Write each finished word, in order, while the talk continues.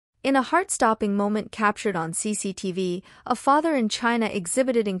In a heart-stopping moment captured on CCTV, a father in China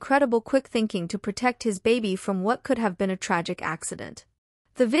exhibited incredible quick thinking to protect his baby from what could have been a tragic accident.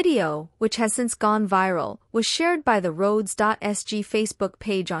 The video, which has since gone viral, was shared by the Roads.sg Facebook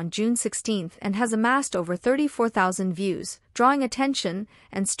page on June 16 and has amassed over 34,000 views, drawing attention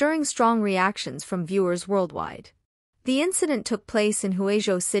and stirring strong reactions from viewers worldwide. The incident took place in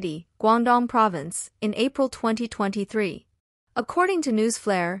Huizhou City, Guangdong Province, in April 2023. According to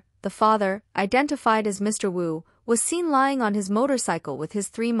NewsFlare, the father, identified as Mr. Wu, was seen lying on his motorcycle with his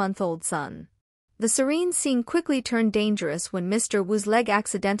 3-month-old son. The serene scene quickly turned dangerous when Mr. Wu's leg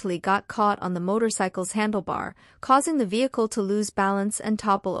accidentally got caught on the motorcycle's handlebar, causing the vehicle to lose balance and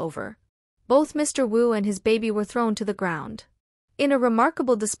topple over. Both Mr. Wu and his baby were thrown to the ground. In a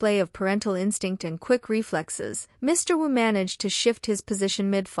remarkable display of parental instinct and quick reflexes, Mr. Wu managed to shift his position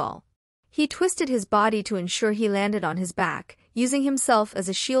mid-fall. He twisted his body to ensure he landed on his back, using himself as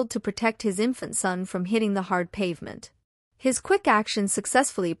a shield to protect his infant son from hitting the hard pavement. His quick action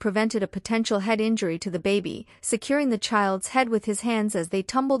successfully prevented a potential head injury to the baby, securing the child's head with his hands as they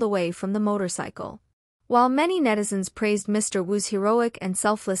tumbled away from the motorcycle. While many netizens praised Mr. Wu's heroic and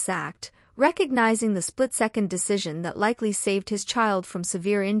selfless act, recognizing the split-second decision that likely saved his child from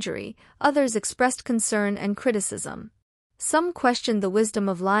severe injury, others expressed concern and criticism. Some questioned the wisdom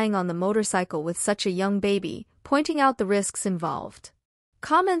of lying on the motorcycle with such a young baby, pointing out the risks involved.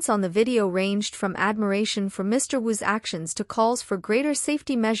 Comments on the video ranged from admiration for Mr. Wu's actions to calls for greater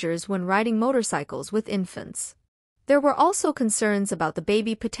safety measures when riding motorcycles with infants. There were also concerns about the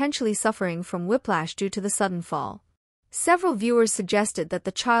baby potentially suffering from whiplash due to the sudden fall. Several viewers suggested that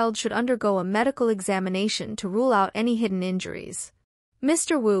the child should undergo a medical examination to rule out any hidden injuries.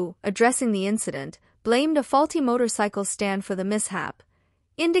 Mr. Wu, addressing the incident, blamed a faulty motorcycle stand for the mishap,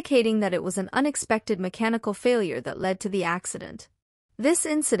 indicating that it was an unexpected mechanical failure that led to the accident. This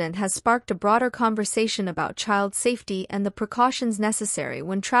incident has sparked a broader conversation about child safety and the precautions necessary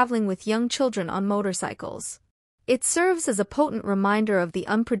when traveling with young children on motorcycles. It serves as a potent reminder of the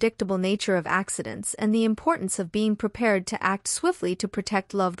unpredictable nature of accidents and the importance of being prepared to act swiftly to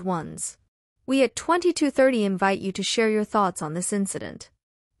protect loved ones. We at 2230 invite you to share your thoughts on this incident.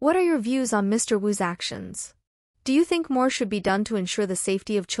 What are your views on Mr. Wu's actions? Do you think more should be done to ensure the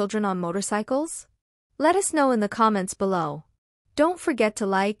safety of children on motorcycles? Let us know in the comments below. Don't forget to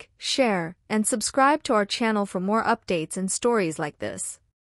like, share, and subscribe to our channel for more updates and stories like this.